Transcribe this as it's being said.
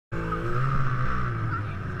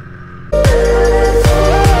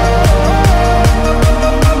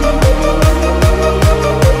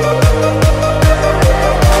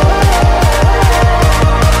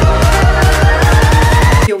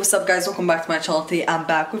back to my channel. Today I'm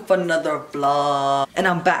back with another vlog. And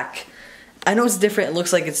I'm back. I know it's different. It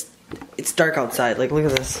looks like it's dark outside. Like, look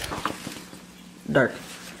at this. Dark.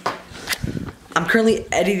 I'm currently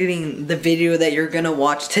editing the video that you're gonna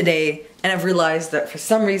watch today, and I've realized that for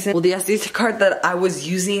some reason, well, the SD card that I was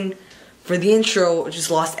using for the intro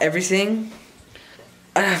just lost everything.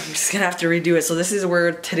 I'm just gonna have to redo it. So this is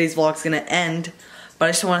where today's vlog's gonna end. But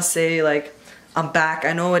I just want to say, like, I'm back.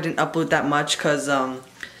 I know I didn't upload that much because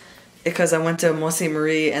I went to Mosé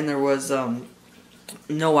Marie and there was no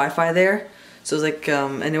Wi-Fi there. So it was like,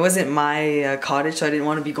 and it wasn't my cottage, so I didn't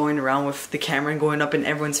want to be going around with the camera and going up in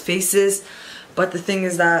everyone's faces. But the thing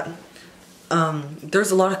is that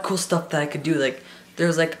there's a lot of cool stuff that I could do. Like,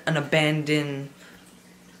 there's like an abandoned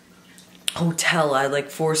hotel. I had like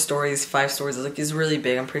 4 stories, 5 stories. Like, it's really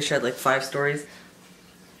big. I'm pretty sure I had like 5 stories.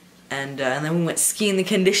 And then we went skiing. The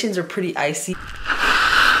conditions are pretty icy.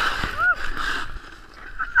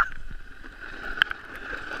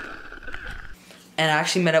 And I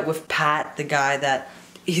actually met up with Pat, the guy that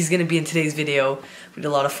he's gonna be in today's video. We did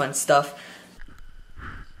a lot of fun stuff.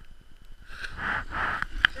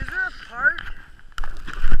 Is there a park?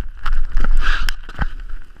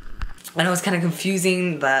 I know it's kind of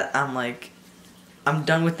confusing that I'm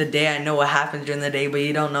done with the day. I know what happened during the day, but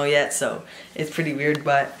you don't know yet, so it's pretty weird.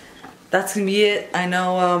 But that's gonna be it. I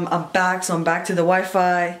know I'm back, so I'm back to the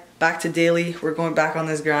Wi-Fi, back to daily. We're going back on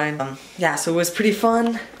this grind. Yeah, so it was pretty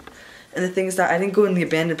fun. And the thing is that I didn't go in the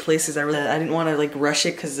abandoned places. I didn't want to like rush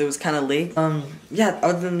it because it was kind of late. Yeah,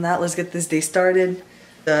 other than that, let's get this day started.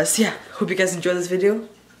 So yeah, hope you guys enjoy this video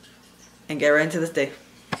and get right into this day.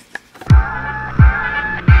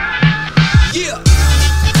 Yeah.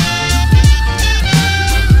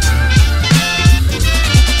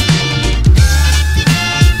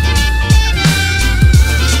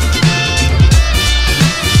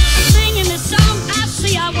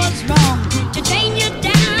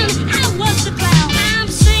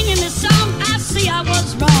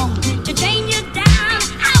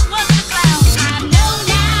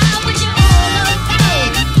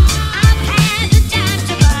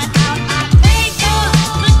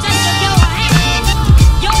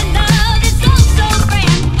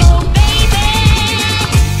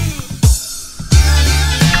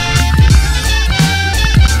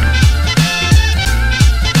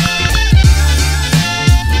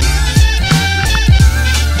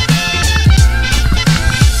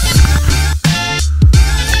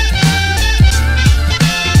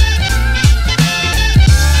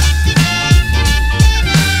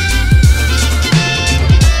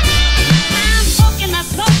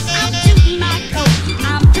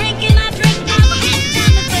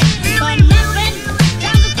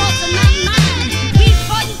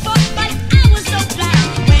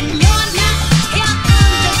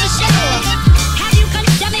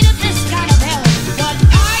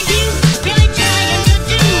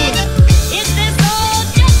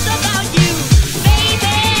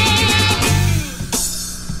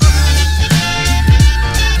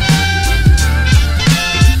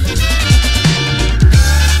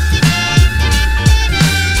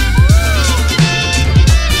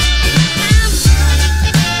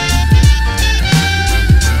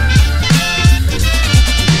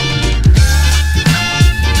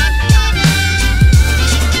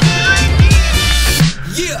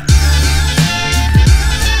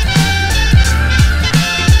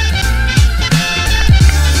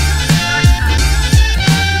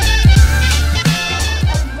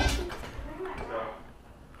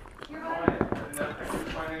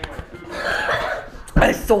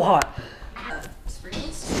 It's so hot.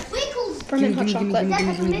 Peppermint hot chocolate.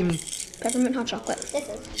 Peppermint hot chocolate. This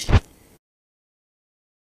is.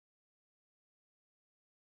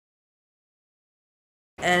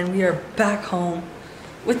 And we are back home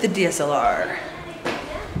with the DSLR.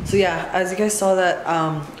 So yeah, as you guys saw that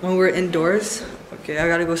when we were indoors, okay, I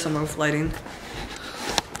gotta go somewhere with lighting.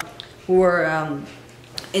 We were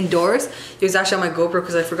indoors. It was actually on my GoPro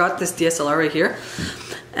because I forgot this DSLR right here.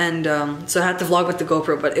 And so I had to vlog with the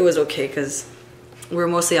GoPro, but it was okay because we were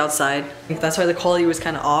mostly outside. I think that's why the quality was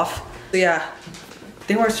kind of off. So yeah,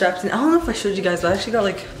 they weren't strapped in. I don't know if I showed you guys, but I actually got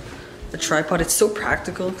like a tripod. It's so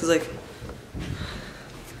practical because like,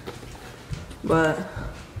 but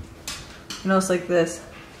you know, it's like this.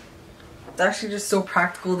 It's actually just so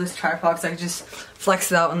practical, this tripod, because I can just flex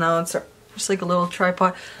it out and now it's just like a little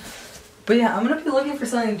tripod. But yeah, I'm gonna be looking for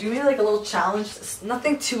something to do, maybe like a little challenge. It's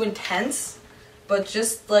nothing too intense, but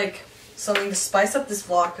just like something to spice up this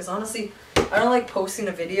vlog, because honestly, I don't like posting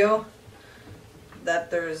a video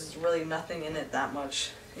that there's really nothing in it that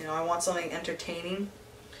much. You know, I want something entertaining,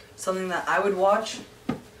 something that I would watch.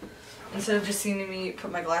 instead of just seeing me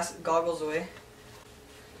put my goggles away.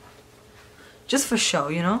 Just for show,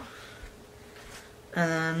 you know? And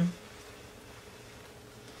then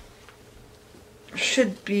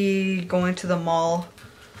should be going to the mall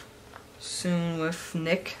soon with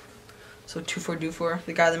Nick. So 2424,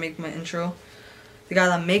 the guy that makes my intro. The guy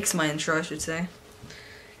that makes my intro, I should say.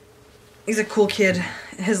 He's a cool kid.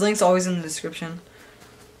 His link's always in the description.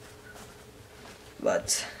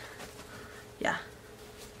 But yeah,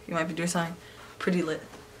 he might be doing something pretty lit.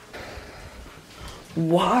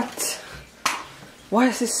 What? Why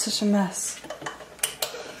is this such a mess?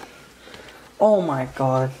 Oh my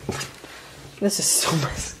god. This is so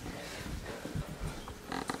messy.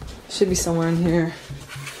 Should be somewhere in here.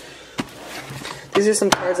 These are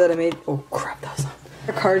some cards that I made. Oh crap, that was not.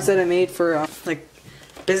 They're cards that I made for like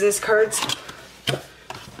business cards.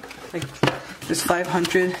 Like there's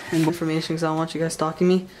 500 and information because I don't want you guys stalking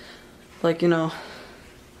me. Like, you know,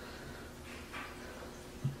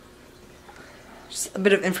 just a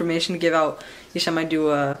bit of information to give out each time I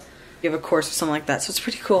do give a course or something like that. So it's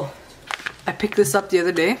pretty cool. I picked this up the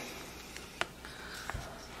other day.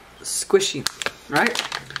 Squishy, right?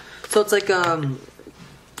 So it's like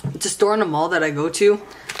it's a store in a mall that I go to,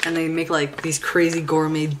 and they make like these crazy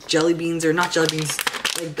gourmet jelly beans, or not jelly beans,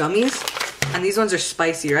 like gummies. And these ones are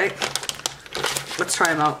spicy, right? Let's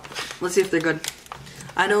try them out. Let's see if they're good.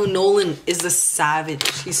 I know Nolan is the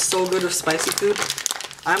savage. He's so good with spicy food.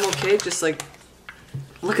 I'm okay, just like,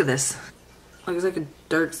 look at this. Looks like a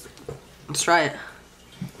dark. Let's try it.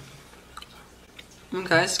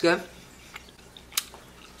 Okay, it's good.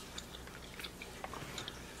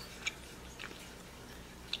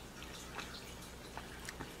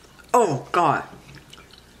 Oh god.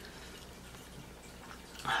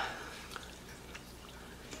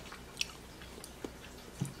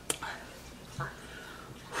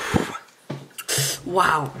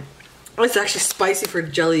 Wow. It's actually spicy for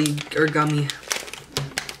jelly or gummy.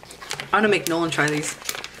 I'm gonna make Nolan try these.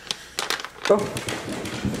 Oh.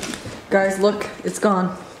 Guys, look, it's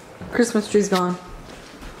gone. Christmas tree's gone.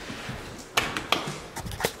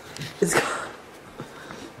 It's gone.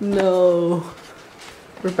 No.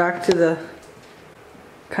 We're back to the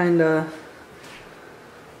kinda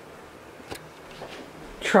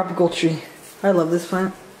tropical tree. I love this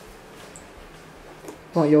plant.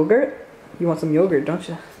 Want yogurt? You want some yogurt, don't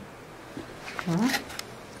you? Huh?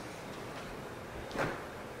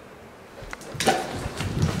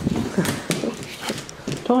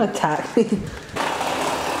 Don't attack me.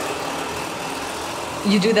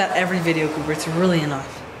 You do that every video, Cooper. It's really annoying.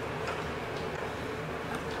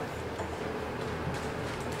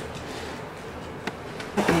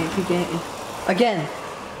 Again.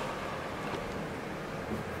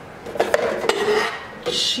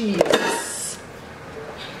 Jeez.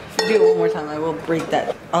 If you do it one more time, I will break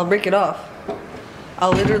that. I'll break it off.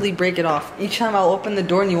 I'll literally break it off. Each time I'll open the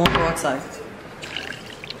door and you won't go outside.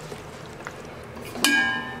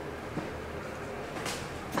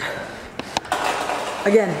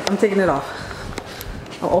 Again, I'm taking it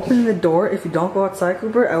off. I'll open the door. If you don't go outside,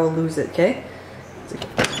 Cooper, I will lose it, okay?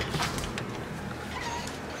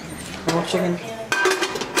 More chicken.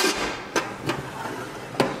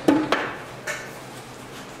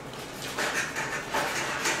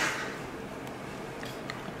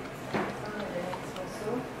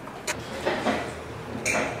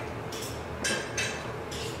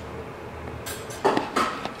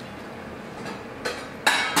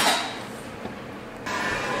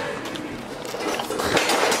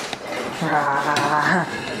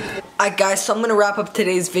 Alright guys, so I'm gonna wrap up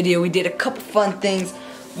today's video. We did a couple fun things.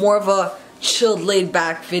 More of a chilled, laid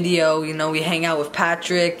back video. You know, we hang out with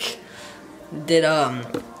Patrick. Did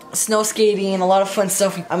snow skating and a lot of fun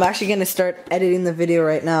stuff. I'm actually gonna start editing the video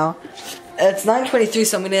right now. It's 9:23,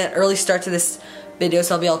 so I'm gonna get an early start to this video,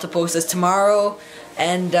 so I'll be able to post this tomorrow.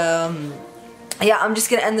 And yeah, I'm just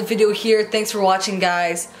gonna end the video here. Thanks for watching,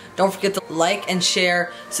 guys. Don't forget to like and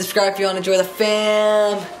share. Subscribe if you want to enjoy the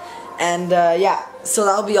fam. And yeah, so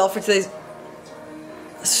that'll be all for today's.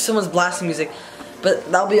 Someone's blasting music.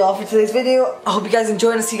 But that'll be all for today's video. I hope you guys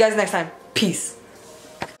enjoyed, and I'll see you guys next time. Peace.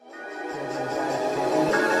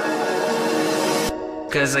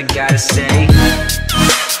 Cause I gotta say